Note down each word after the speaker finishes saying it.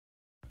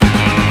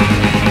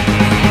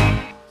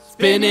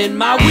Spinning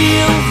my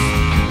wheels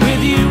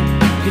with you,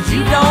 'cause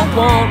you don't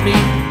want me.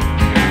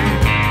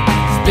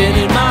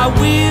 Spinning my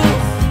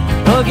wheels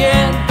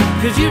again,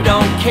 'cause you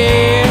don't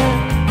care.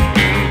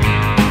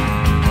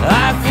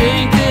 I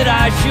think that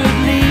I should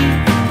leave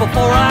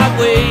before I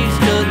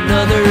waste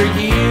another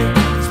year.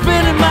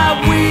 Spinning my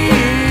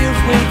wheels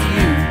with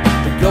you,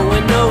 but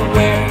going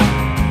nowhere.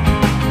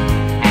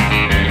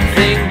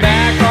 Think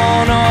back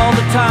on all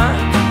the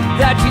times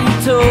that you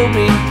told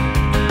me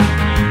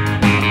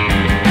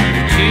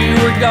that you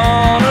were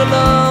gonna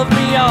love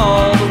me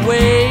all the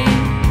way.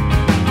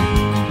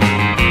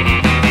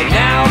 But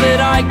now that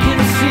I can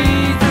see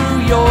through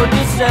your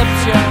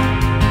deception,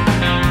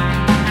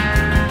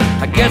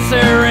 I guess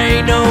there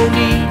ain't no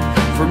need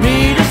for me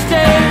to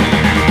stay.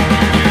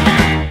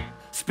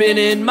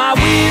 Spinning my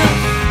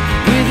wheels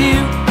with you,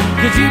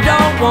 'cause you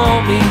don't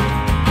want me.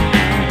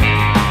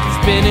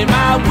 Spinning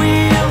my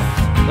wheels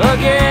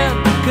again,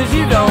 'cause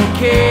you don't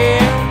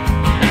care.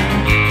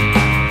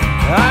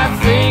 I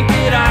think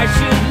that I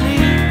should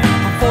leave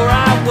before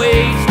I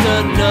waste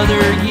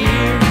another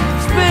year.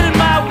 Spinning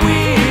my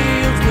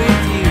wheels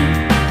with you,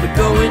 but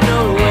going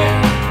nowhere.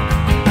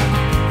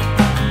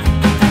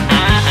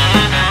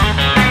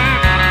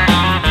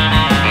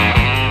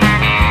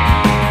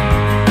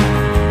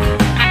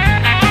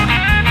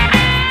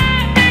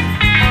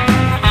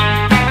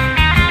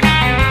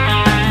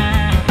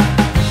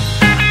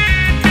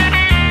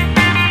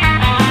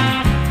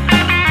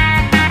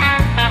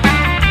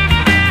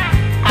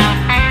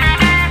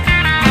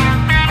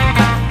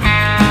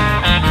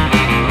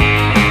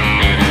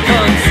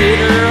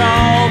 Consider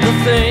all the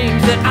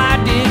things that I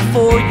did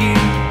for you,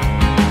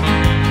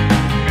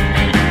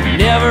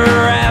 never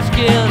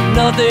asking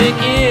nothing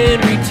in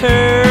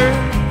return.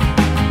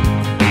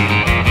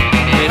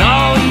 And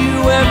all you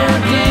ever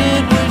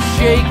did was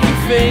shake your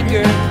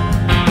finger.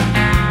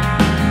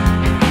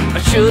 I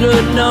should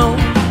have known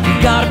you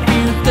got a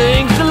few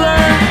things to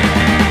learn.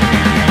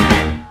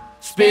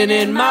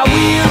 Spinning my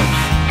wheels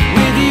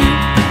with you,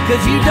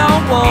 'cause you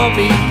don't want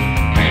me.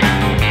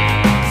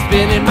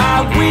 Spinning my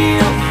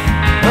wheels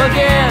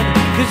again,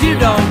 'cause you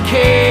don't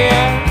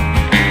care.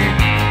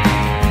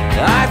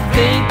 I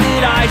think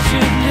that I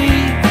should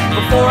leave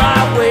before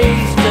I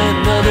waste